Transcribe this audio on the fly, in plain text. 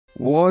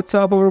What's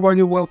up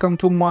everybody, welcome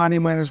to Money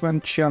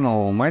Management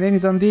channel. My name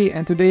is Andy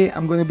and today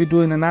I'm going to be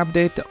doing an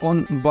update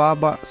on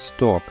BABA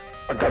stock.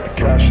 I got the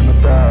cash in the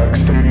bag,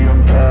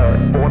 stadium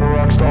packed, born a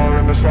rock star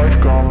in this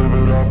life, gonna live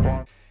it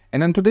up.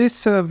 And in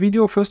today's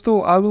video, first of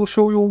all, I will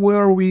show you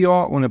where we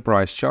are on a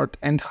price chart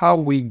and how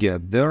we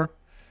get there.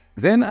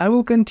 Then I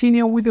will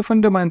continue with the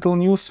fundamental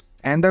news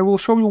and I will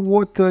show you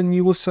what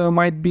news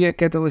might be a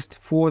catalyst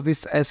for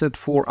this asset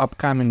for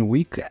upcoming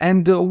week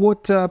and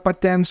what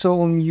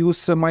potential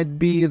news might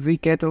be the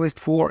catalyst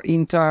for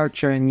entire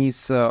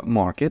Chinese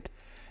market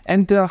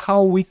and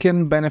how we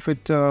can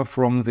benefit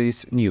from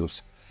this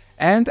news.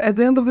 And at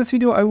the end of this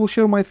video, I will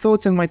share my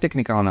thoughts and my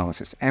technical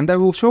analysis and I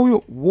will show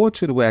you what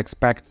should we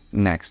expect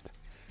next.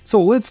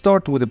 So let's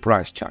start with the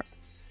price chart.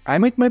 I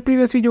made my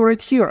previous video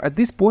right here at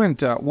this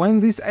point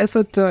when this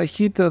asset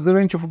hit the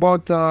range of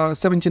about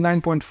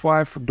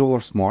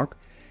 $79.5 mark,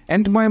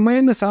 and my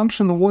main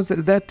assumption was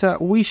that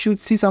we should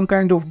see some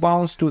kind of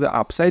bounce to the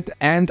upside,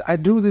 and I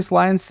drew these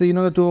lines in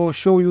order to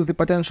show you the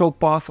potential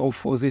path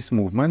of this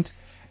movement.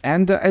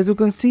 And as you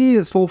can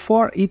see, so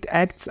far it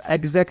acts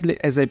exactly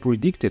as I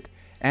predicted.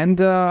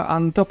 And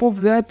on top of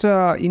that,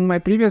 in my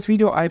previous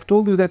video, I've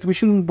told you that we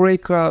shouldn't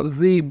break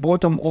the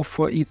bottom of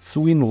its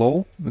swing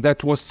low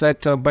that was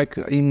set back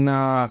in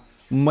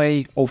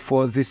May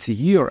of this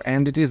year,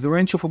 and it is the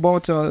range of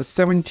about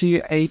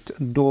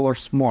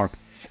 $78 mark.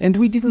 And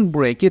we didn't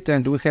break it,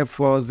 and we have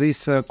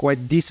this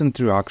quite decent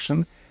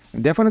reaction.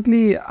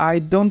 Definitely, I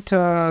don't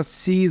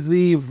see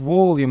the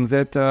volume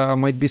that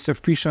might be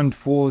sufficient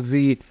for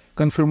the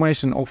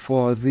confirmation of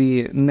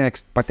the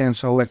next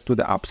potential leg to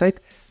the upside.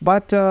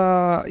 But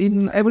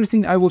in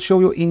everything I will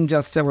show you in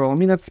just several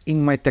minutes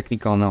in my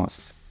technical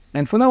analysis.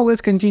 And for now, let's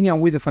continue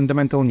with the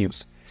fundamental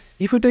news.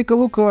 If you take a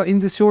look in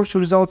the search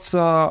results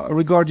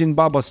regarding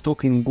BABA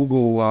stock in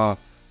Google,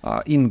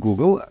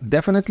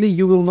 definitely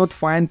you will not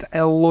find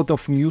a lot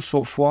of news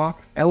so far,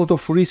 a lot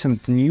of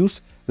recent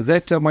news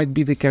that might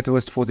be the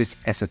catalyst for this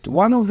asset.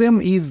 One of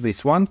them is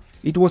this one.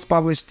 It was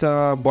published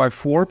by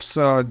Forbes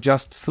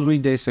just 3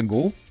 days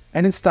ago,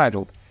 and it's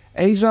titled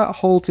 "Asia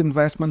holds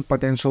investment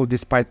potential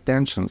despite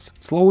tensions.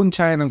 Slowing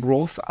China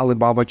growth,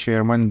 Alibaba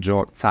chairman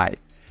Zhou Cai."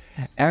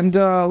 And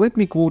let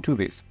me quote you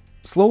this.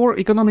 Slower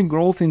economic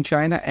growth in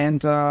China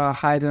and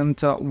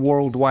heightened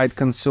worldwide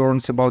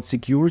concerns about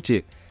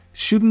security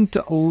shouldn't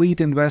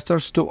lead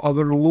investors to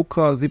overlook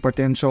the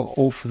potential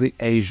of the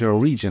Asia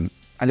region,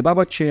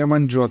 Alibaba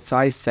chairman Zhou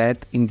Cai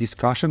said in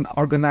discussion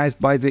organized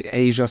by the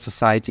Asia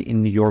Society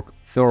in New York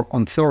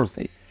on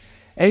Thursday.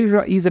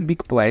 Asia is a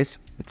big place,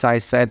 Cai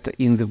said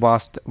in the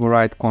vast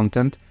varied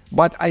content,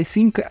 but I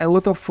think a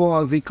lot of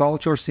the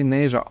cultures in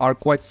Asia are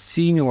quite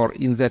similar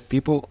in that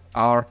people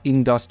are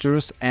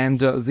industrious and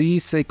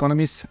these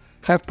economies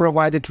have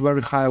provided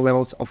very high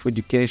levels of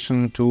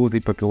education to the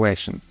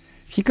population.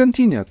 He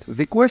continued,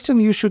 "The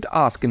question you should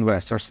ask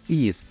investors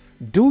is,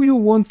 do you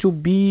want to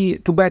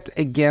bet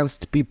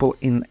against people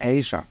in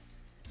Asia?"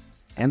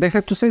 And I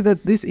have to say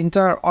that this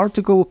entire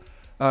article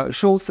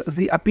shows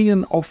the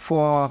opinion of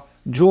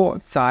Zhou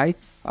Cai,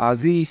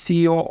 the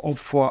CEO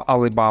of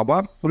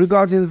Alibaba,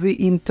 regarding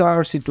the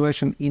entire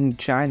situation in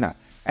China.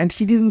 And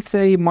he didn't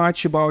say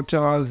much about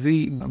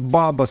the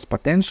BABA's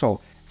potential,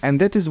 and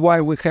that is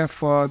why we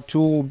have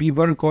to be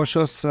very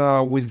cautious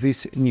with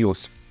this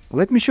news.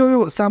 Let me show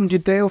you some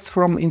details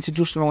from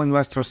institutional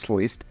investors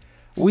list.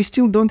 We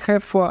still don't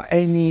have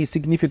any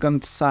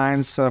significant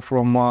signs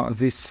from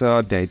this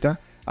data.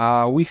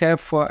 We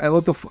have a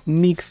lot of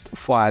mixed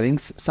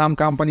filings. Some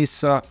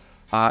companies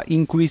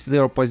increased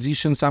their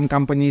position, some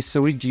companies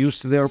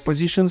reduced their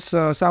positions,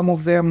 some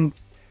of them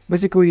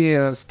basically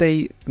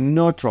stay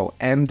neutral,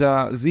 and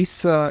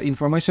this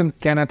information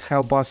cannot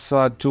help us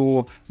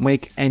to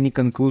make any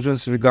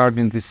conclusions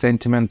regarding the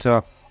sentiment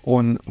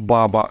on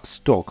BABA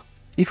stock.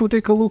 If you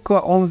take a look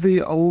on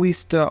the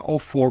list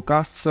of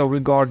forecasts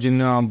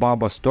regarding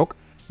BABA stock,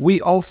 we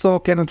also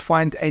cannot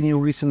find any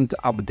recent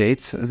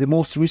updates. The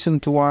most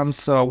recent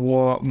ones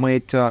were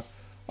made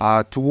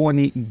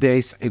 20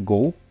 days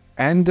ago.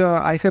 And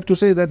I have to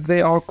say that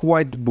they are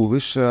quite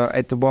bullish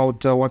at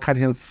about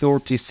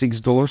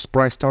 $136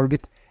 price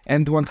target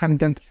and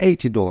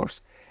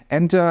 $180.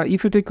 And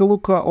if you take a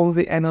look on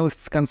the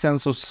analysts'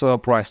 consensus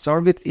price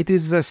target, it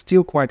is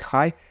still quite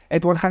high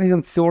at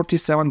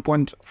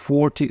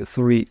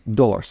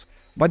 $137.43.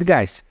 But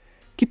guys,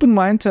 keep in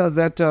mind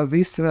that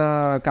this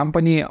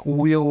company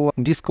will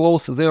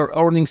disclose their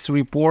earnings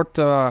report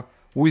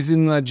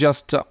within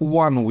just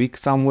 1 week,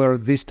 somewhere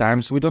these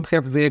times. We don't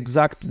have the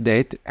exact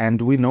date,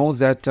 and we know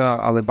that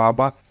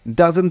Alibaba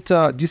doesn't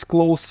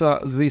disclose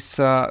this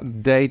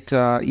date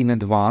in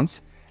advance.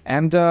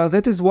 And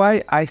that is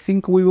why I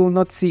think we will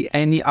not see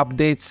any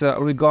updates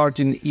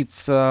regarding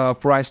its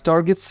price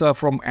targets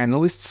from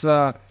analysts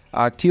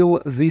till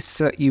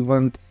this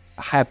event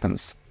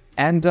happens.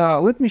 And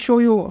let me show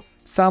you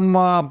some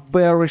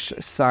bearish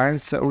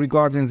signs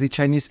regarding the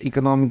Chinese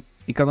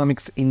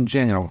economics in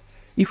general.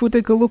 If we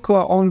take a look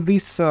on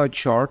this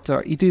chart,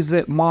 it is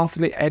a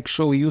monthly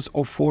actual use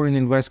of foreign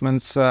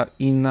investments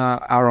in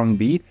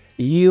RMB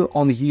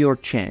year-on-year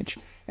change.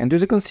 And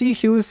as you can see,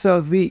 here is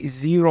the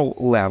zero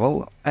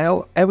level.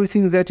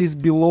 Everything that is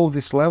below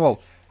this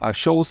level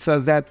shows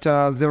that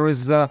there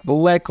is a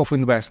lack of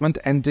investment,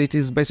 and it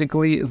is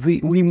basically the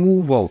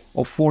removal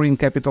of foreign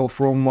capital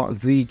from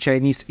the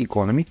Chinese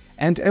economy.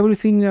 And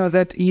everything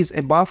that is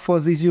above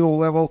the zero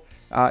level,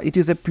 it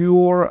is a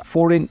pure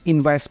foreign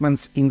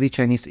investments in the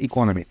Chinese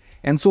economy.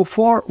 And so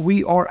far,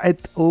 we are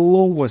at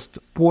lowest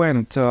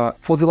point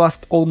for the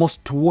last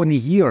almost 20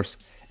 years.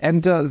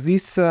 And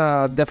this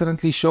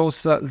definitely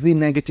shows the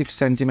negative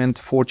sentiment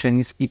for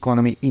Chinese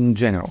economy in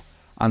general.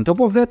 On top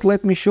of that,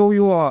 let me show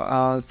you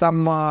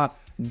some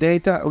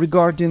data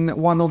regarding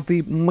one of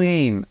the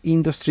main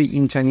industry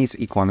in Chinese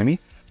economy.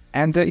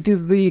 And it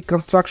is the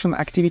construction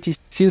activity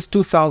since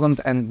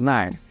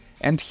 2009.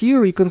 And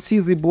here you can see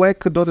the black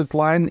dotted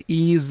line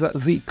is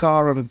the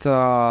current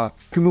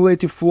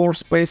cumulative floor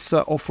space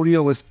of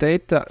real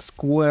estate,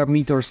 square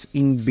meters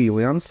in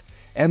billions.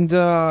 And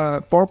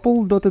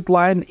purple dotted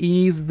line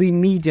is the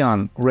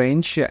median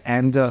range,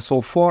 and so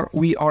far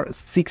we are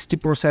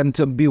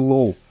 60%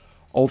 below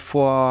of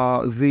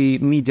the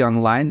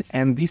median line,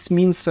 and this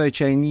means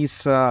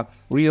Chinese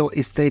real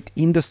estate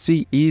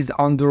industry is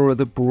under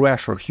the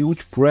pressure,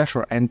 huge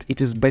pressure, and it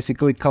is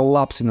basically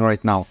collapsing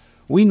right now.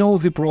 We know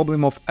the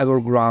problem of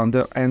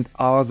Evergrande and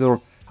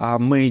other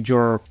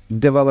major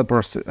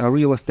developers,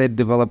 real estate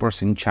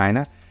developers in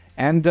China.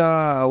 And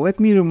let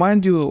me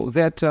remind you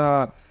that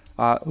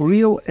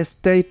real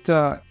estate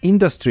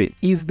industry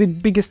is the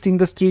biggest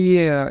industry,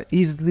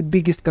 is the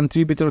biggest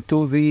contributor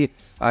to the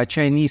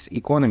Chinese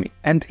economy.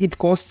 And it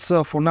costs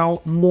for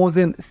now more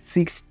than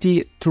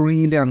 $60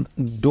 trillion.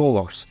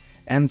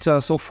 And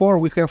so far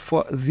we have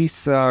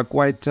these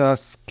quite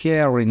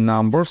scary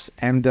numbers,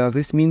 and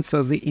this means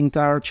the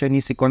entire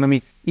Chinese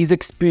economy is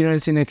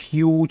experiencing a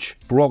huge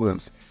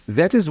problems.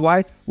 That is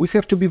why we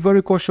have to be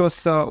very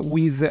cautious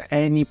with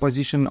any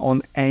position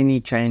on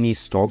any Chinese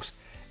stocks.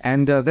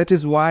 And that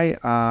is why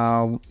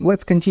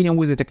let's continue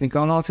with the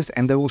technical analysis,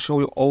 and I will show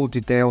you all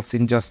details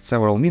in just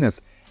several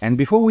minutes. And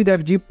before we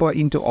dive deep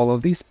into all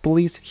of this,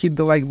 please hit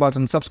the like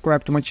button,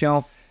 subscribe to my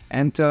channel,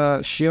 and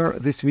share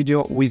this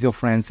video with your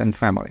friends and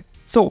family.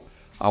 So,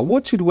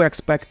 what should we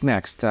expect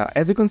next?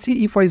 As you can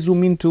see, if I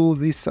zoom into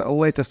this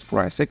latest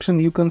price action,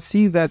 you can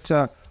see that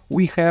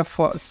we have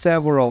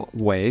several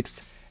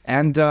waves.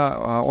 And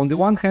on the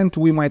one hand,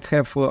 we might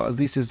have,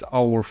 this is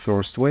our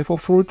first wave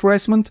of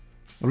retracement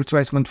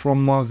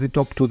from the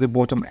top to the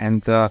bottom,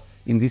 and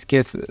in this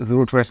case, the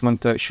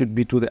retracement should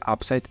be to the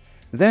upside.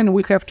 Then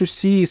we have to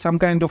see some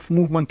kind of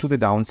movement to the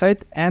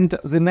downside, and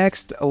the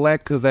next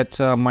leg that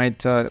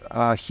might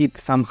hit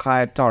some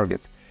higher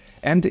targets.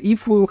 And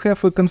if we'll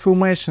have a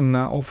confirmation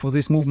of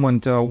this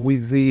movement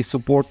with the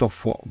support of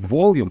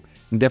volume,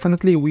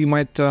 definitely we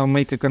might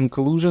make a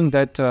conclusion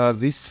that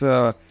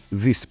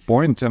this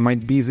point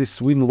might be the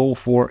swing low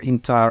for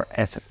entire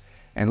asset.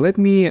 And let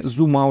me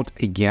zoom out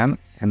again,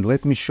 and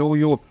let me show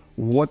you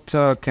what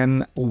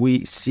can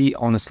we see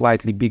on a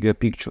slightly bigger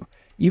picture.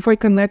 If I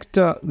connect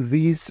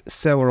these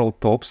several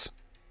tops,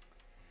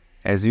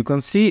 as you can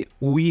see,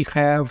 we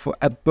have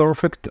a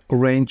perfect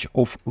range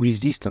of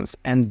resistance,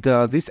 and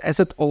this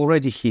asset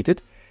already hit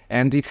it,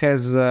 and it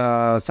has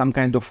some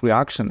kind of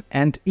reaction.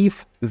 And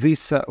if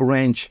this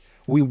range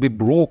will be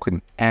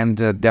broken, and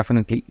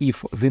definitely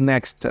if the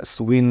next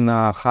swing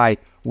high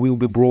will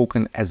be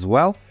broken as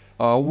well,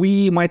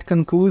 we might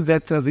conclude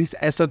that this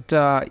asset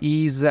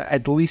is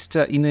at least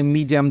in a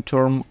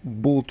medium-term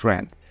bull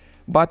trend.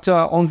 But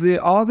on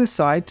the other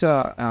side,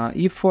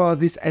 if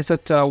this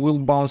asset will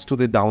bounce to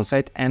the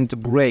downside and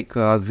break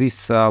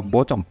this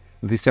bottom,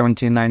 the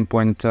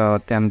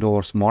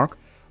 $79.10 mark,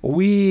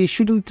 we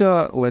shouldn't,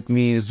 let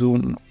me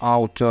zoom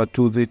out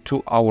to the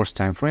 2 hours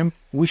time frame,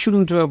 we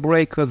shouldn't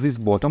break this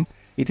bottom.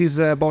 It is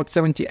about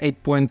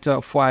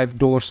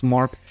 $78.5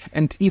 mark,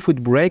 and if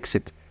it breaks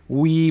it,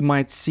 we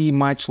might see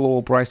much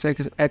lower price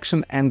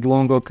action and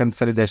longer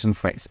consolidation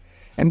phase.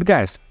 And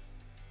guys,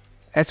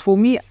 as for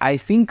me, I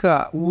think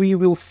we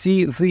will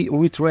see the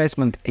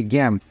retracement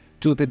again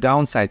to the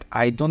downside.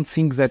 I don't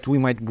think that we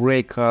might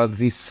break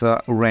this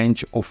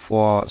range of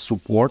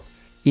support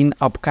in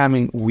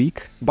upcoming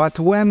week. But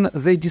when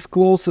they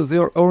disclose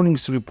their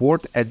earnings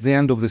report at the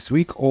end of this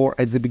week or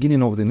at the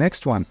beginning of the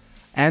next one,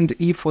 and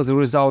if the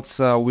results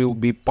will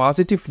be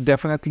positive,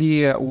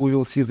 definitely we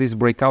will see this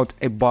breakout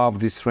above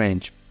this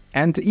range.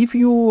 And if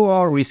you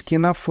are risky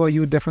enough,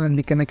 you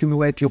definitely can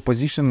accumulate your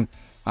position,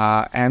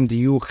 and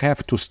you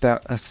have to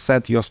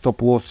set your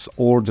stop loss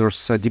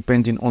orders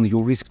depending on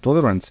your risk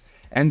tolerance.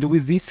 And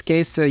with this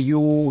case, you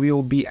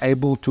will be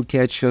able to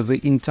catch the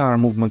entire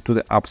movement to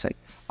the upside.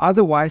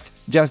 Otherwise,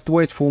 just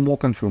wait for more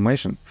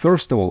confirmation.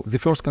 First of all, the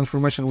first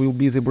confirmation will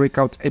be the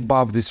breakout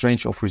above this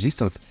range of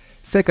resistance.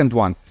 Second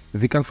one,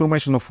 the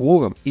confirmation of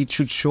volume. It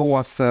should show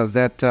us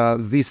that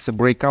this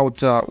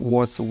breakout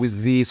was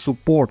with the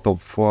support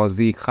of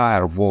the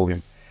higher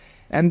volume.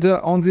 And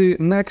on the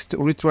next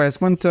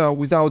retracement,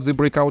 without the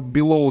breakout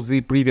below the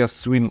previous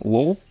swing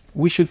low,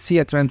 we should see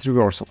a trend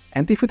reversal.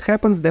 And if it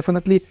happens,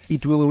 definitely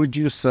it will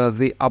reduce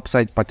the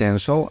upside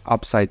potential,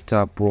 upside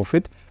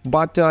profit,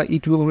 but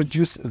it will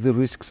reduce the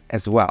risks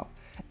as well.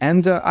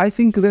 And I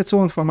think that's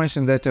all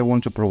information that I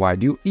want to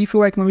provide you. If you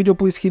like my video,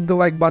 please hit the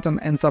like button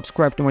and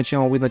subscribe to my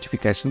channel with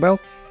notification bell.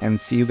 And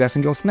see you guys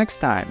and girls next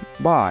time.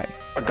 Bye.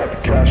 I got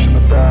the cash in the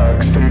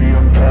bag,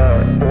 stadium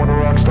packed. Born a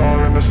rock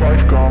star in this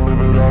life, gonna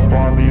live it up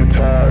on the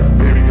attack.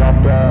 Baby,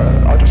 I'm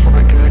bad. I just